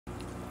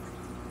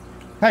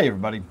Hey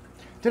everybody.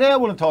 Today I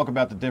want to talk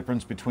about the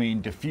difference between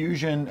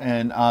diffusion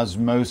and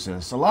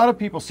osmosis. A lot of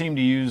people seem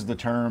to use the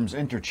terms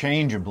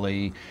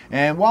interchangeably,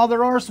 and while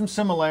there are some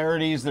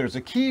similarities, there's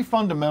a key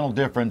fundamental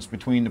difference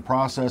between the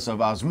process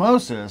of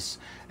osmosis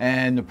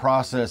and the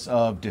process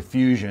of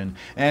diffusion.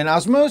 And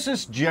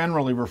osmosis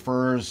generally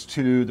refers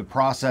to the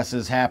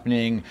processes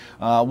happening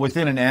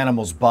within an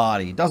animal's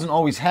body. It doesn't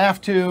always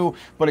have to,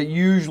 but it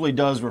usually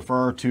does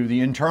refer to the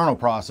internal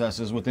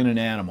processes within an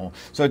animal.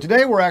 So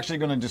today we're actually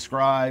going to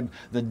describe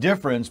the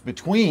difference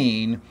between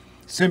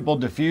simple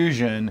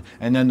diffusion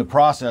and then the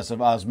process of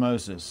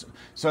osmosis.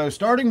 So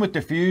starting with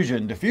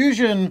diffusion,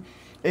 diffusion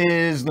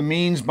is the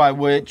means by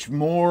which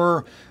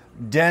more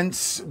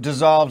dense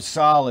dissolved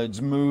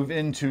solids move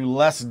into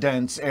less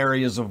dense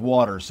areas of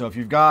water. So if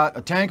you've got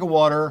a tank of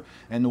water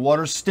and the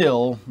water's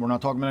still, we're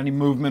not talking about any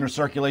movement or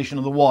circulation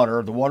of the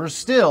water's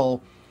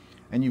still,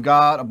 and you've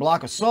got a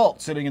block of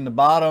salt sitting in the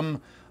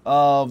bottom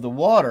of the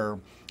water,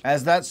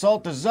 as that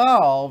salt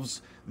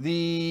dissolves,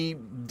 the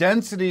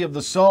density of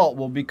the salt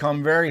will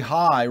become very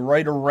high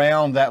right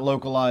around that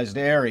localized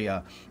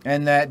area.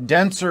 And that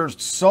denser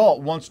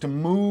salt wants to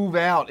move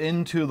out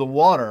into the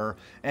water.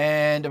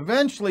 And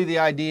eventually the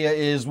idea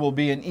is will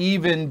be an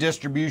even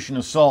distribution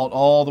of salt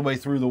all the way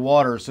through the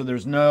water. So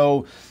there's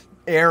no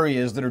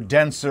areas that are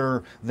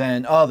denser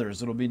than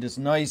others. It'll be this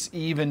nice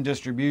even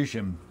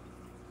distribution.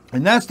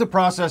 And that's the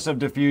process of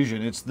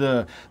diffusion. It's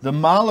the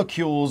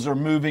molecules are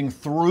moving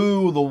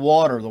through the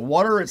water. The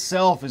water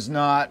itself is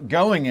not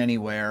going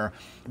anywhere,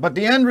 but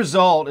the end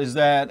result is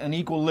that an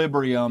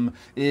equilibrium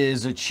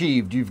is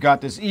achieved. You've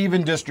got this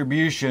even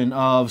distribution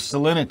of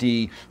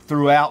salinity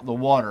throughout the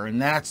water, and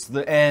that's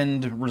the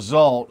end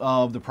result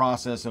of the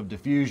process of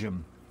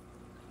diffusion.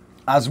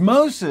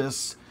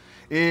 Osmosis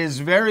is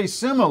very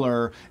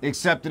similar,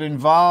 except it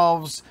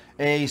involves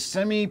a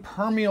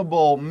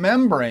semi-permeable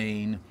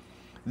membrane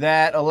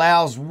that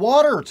allows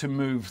water to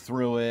move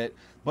through it,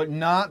 but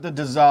not the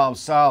dissolved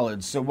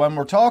solids. So when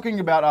we're talking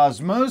about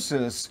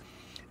osmosis,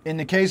 in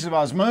the case of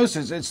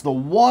osmosis, it's the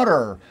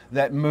water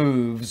that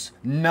moves,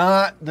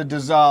 not the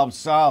dissolved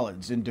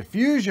solids. In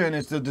diffusion,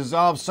 it's the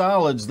dissolved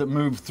solids that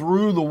move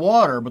through the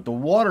water, but the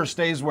water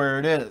stays where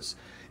it is.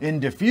 In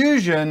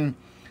diffusion,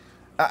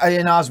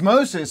 in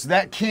osmosis,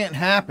 that can't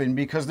happen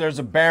because there's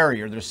a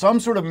barrier. There's some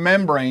sort of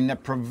membrane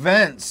that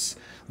prevents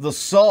the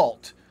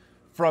salt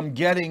from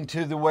getting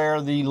to where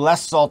the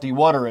less salty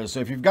water is. So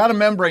if you've got a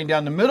membrane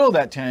down the middle of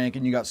that tank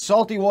and you got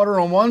salty water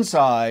on one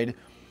side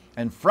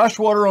and fresh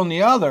water on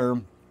the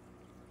other,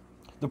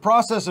 the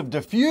process of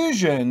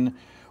diffusion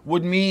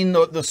would mean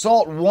the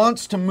salt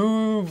wants to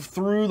move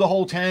through the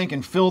whole tank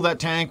and fill that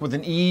tank with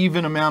an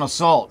even amount of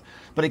salt.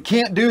 But it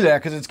can't do that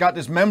because it's got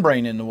this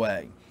membrane in the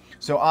way.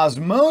 So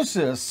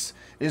osmosis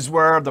is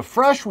where the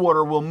fresh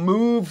water will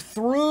move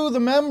through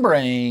the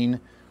membrane.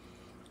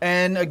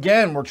 And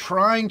again, we're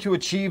trying to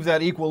achieve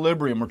that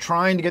equilibrium. We're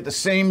trying to get the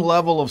same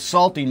level of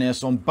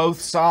saltiness on both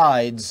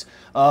sides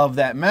of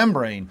that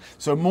membrane.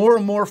 So more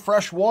and more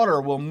fresh water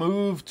will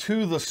move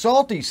to the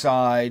salty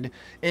side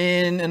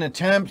in an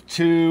attempt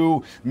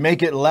to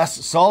make it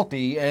less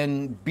salty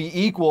and be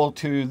equal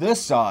to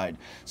this side.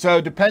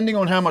 So depending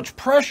on how much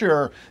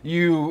pressure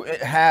you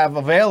have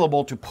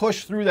available to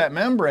push through that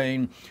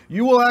membrane,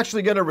 you will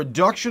actually get a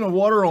reduction of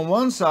water on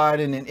one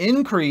side and an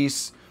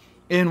increase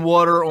in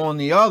water on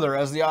the other,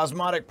 as the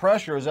osmotic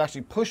pressure is actually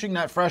pushing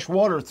that fresh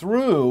water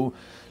through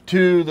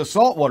to the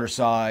saltwater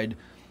side.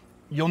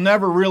 You'll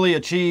never really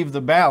achieve the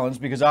balance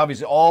because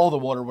obviously all the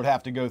water would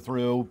have to go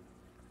through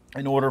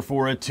in order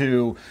for it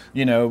to,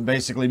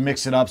 basically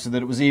mix it up so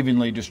that it was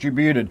evenly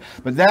distributed.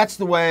 But that's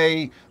the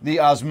way the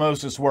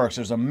osmosis works.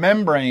 There's a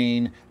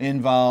membrane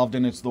involved,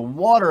 and it's the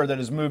water that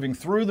is moving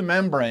through the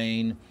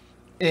membrane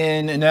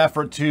in an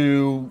effort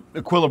to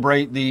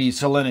equilibrate the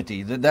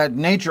salinity. That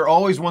nature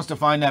always wants to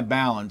find that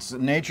balance.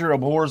 Nature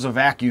abhors a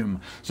vacuum.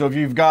 So if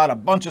you've got a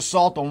bunch of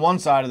salt on one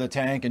side of the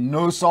tank and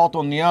no salt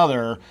on the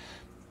other,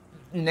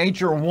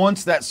 nature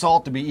wants that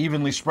salt to be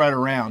evenly spread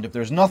around. If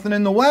there's nothing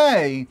in the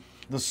way,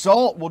 the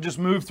salt will just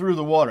move through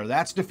the water.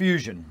 That's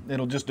diffusion.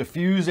 It'll just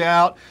diffuse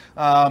out.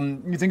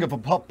 You think of a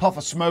puff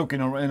of smoke in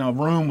a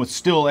room with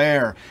still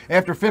air.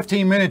 After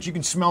 15 minutes, you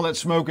can smell that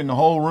smoke in the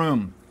whole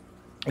room.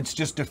 It's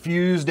just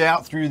diffused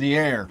out through the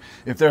air.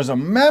 If there's a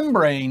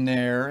membrane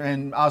there,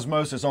 and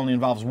osmosis only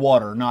involves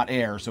water, not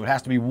air, so it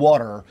has to be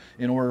water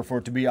in order for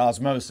it to be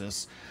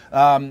osmosis.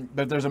 But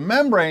if there's a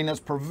membrane that's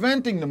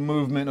preventing the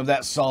movement of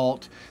that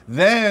salt,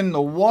 then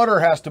the water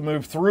has to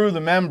move through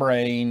the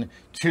membrane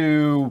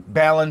to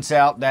balance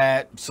out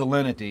that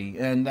salinity.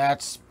 And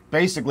that's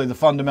basically the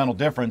fundamental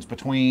difference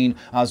between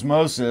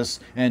osmosis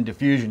and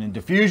diffusion. In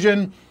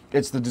diffusion,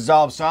 it's the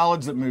dissolved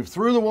solids that move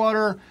through the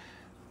water,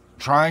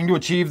 trying to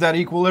achieve that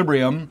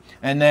equilibrium.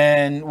 And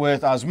then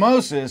with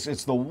osmosis,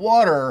 it's the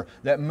water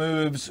that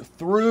moves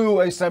through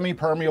a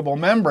semi-permeable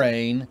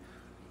membrane,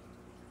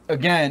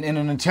 again, in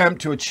an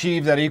attempt to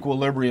achieve that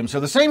equilibrium. So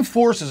the same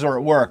forces are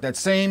at work. That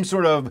same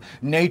sort of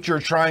nature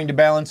trying to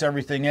balance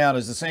everything out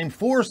is the same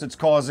force that's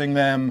causing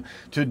them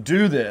to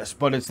do this.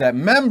 But it's that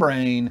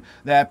membrane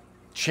that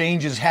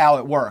changes how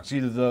it works.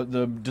 Either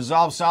the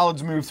dissolved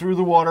solids move through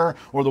the water,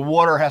 or the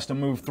water has to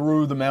move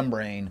through the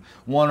membrane,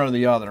 one or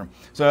the other.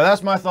 So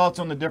that's my thoughts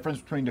on the difference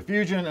between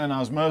diffusion and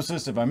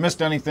osmosis. If I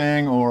missed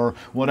anything or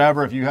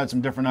whatever, if you had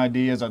some different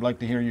ideas, I'd like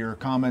to hear your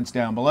comments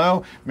down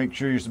below. Make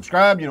sure you're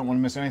subscribed. You don't want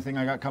to miss anything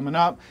I got coming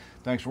up.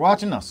 Thanks for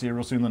watching. I'll see you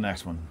real soon in the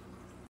next one.